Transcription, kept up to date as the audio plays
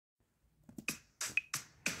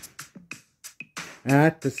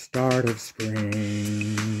At the start of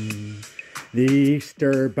spring, the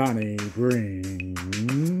Easter Bunny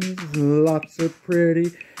brings lots of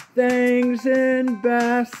pretty things in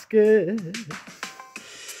baskets.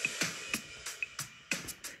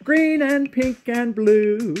 Green and pink and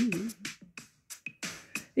blue,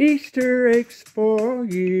 Easter eggs for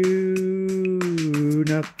you.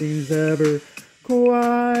 Nothing's ever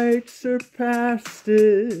quite surpassed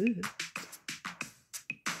it.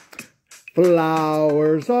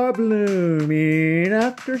 Flowers are blooming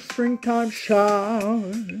after springtime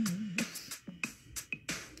showers.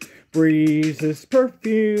 Breezes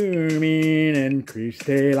perfuming increased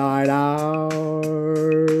daylight hours.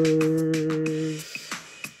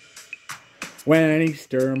 When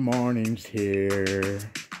Easter morning's here,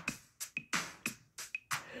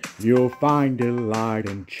 you'll find delight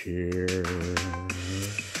and cheer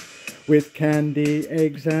with candy,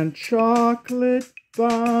 eggs, and chocolate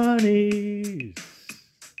bunnies.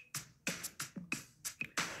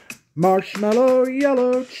 Marshmallow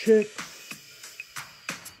yellow chicks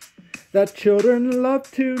that children love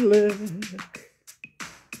to lick,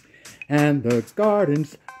 and the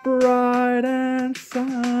garden's bright and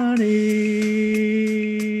sunny.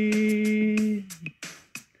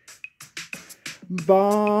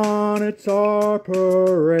 Bonnets are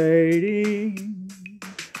parading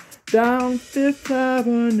down Fifth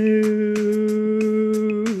Avenue.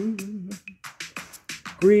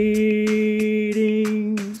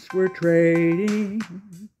 Greetings we're trading.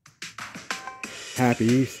 Happy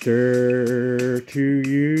Easter to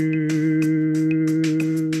you.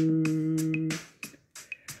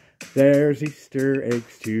 There's Easter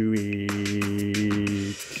eggs to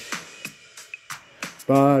eat,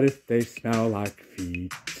 but if they smell like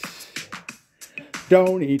feet,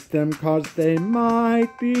 don't eat them 'cause they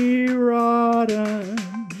might be rotten.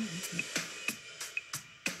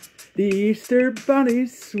 The Easter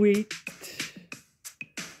Bunny's sweet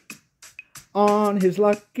on his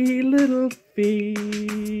lucky little feet,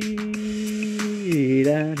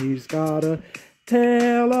 and he's got a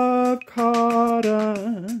tail of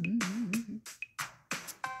cotton.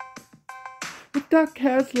 The duck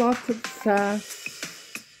has lots of sass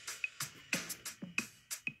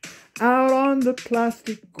out on the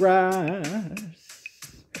plastic grass,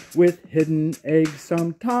 with hidden eggs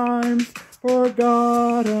sometimes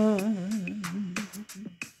forgotten.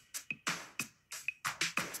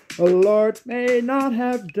 The Lord may not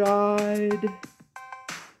have died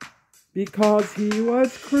because he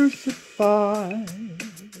was crucified,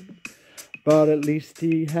 but at least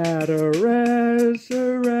he had a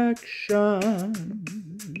resurrection.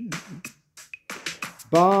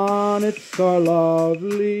 Bonnets are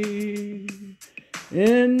lovely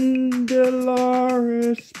in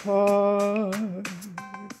Dolores Park.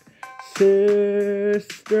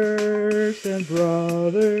 Sisters and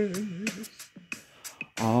brothers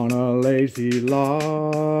on a lazy lark.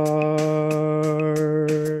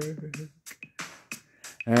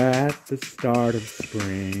 At the start of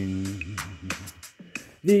spring,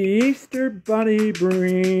 the Easter Bunny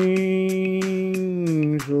brings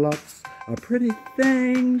lots of pretty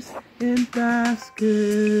things in baskets.